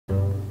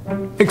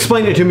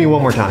Explain it to me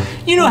one more time.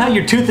 You know how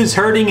your tooth is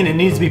hurting and it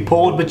needs to be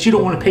pulled, but you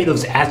don't want to pay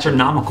those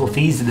astronomical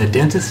fees to the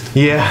dentist?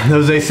 Yeah,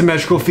 those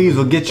asymmetrical fees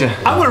will get you.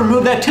 I want to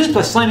remove that tooth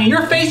by slamming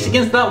your face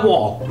against that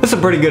wall. That's a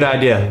pretty good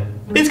idea.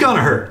 It's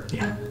gonna hurt.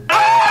 Yeah.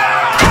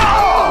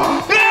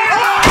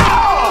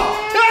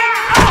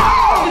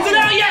 Is it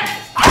out yet?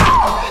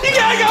 You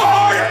gotta go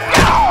harder!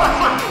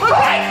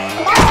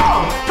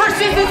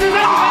 Persistence is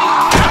everything!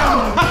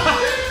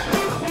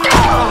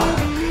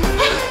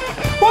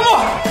 One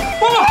more!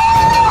 One more!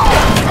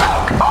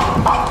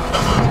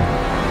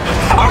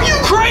 Are you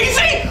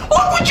crazy?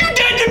 Look what you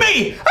did to me!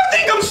 I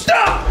think I'm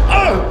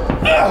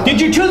stuck! Did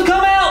your tooth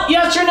come out?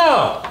 Yes or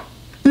no?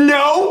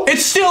 No,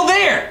 it's still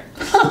there!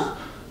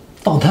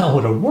 Oh, that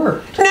would have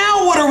worked.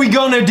 Now what are we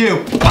gonna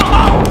do?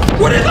 Oh!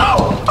 What is...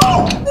 Oh!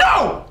 Oh!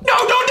 No! No,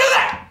 don't do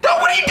that! No,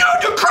 what are you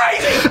doing? You're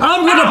crazy!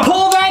 I'm gonna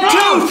pull that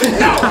tooth!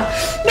 No!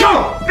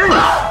 No!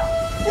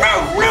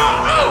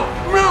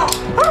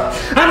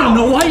 I don't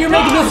know why you're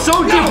making this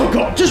so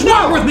difficult. Just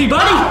work with me,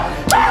 buddy.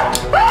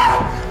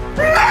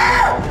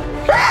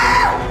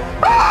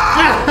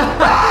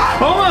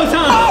 Almost,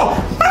 huh?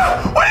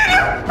 What are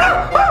you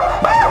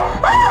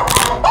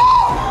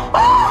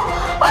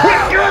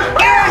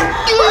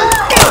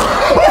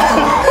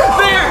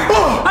There!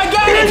 I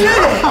got it!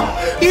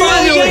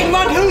 finally yanked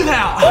my tooth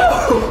out!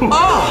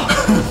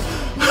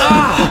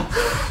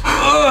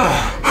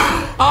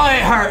 Oh,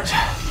 it hurts.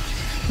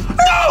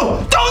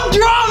 No! Don't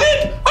drop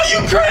it! Are you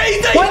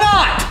crazy? Why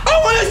not? I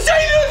want to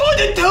save it for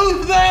the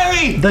Tooth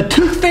Fairy! The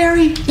Tooth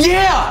Fairy?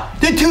 Yeah!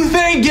 The Tooth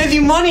Fairy gives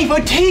you money for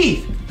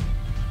teeth!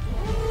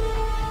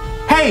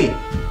 Hey!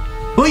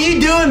 What are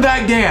you doing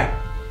back there?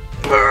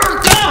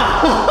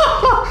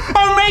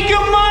 I'm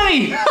making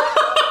money!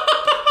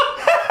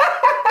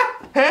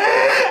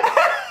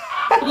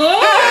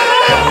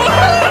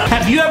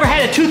 Have you ever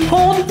had a tooth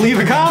pulled? Leave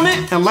a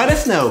comment and let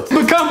us know.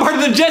 Become part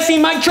of the Jesse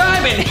and Mike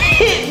tribe and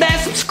hit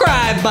that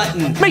subscribe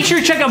button. Make sure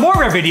to check out more of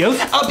our videos.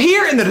 Up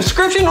here in the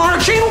description on our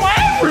channel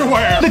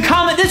everywhere. The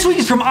comment this week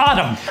is from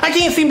Autumn. I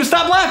can't seem to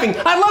stop laughing.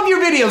 I love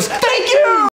your videos. Thank you!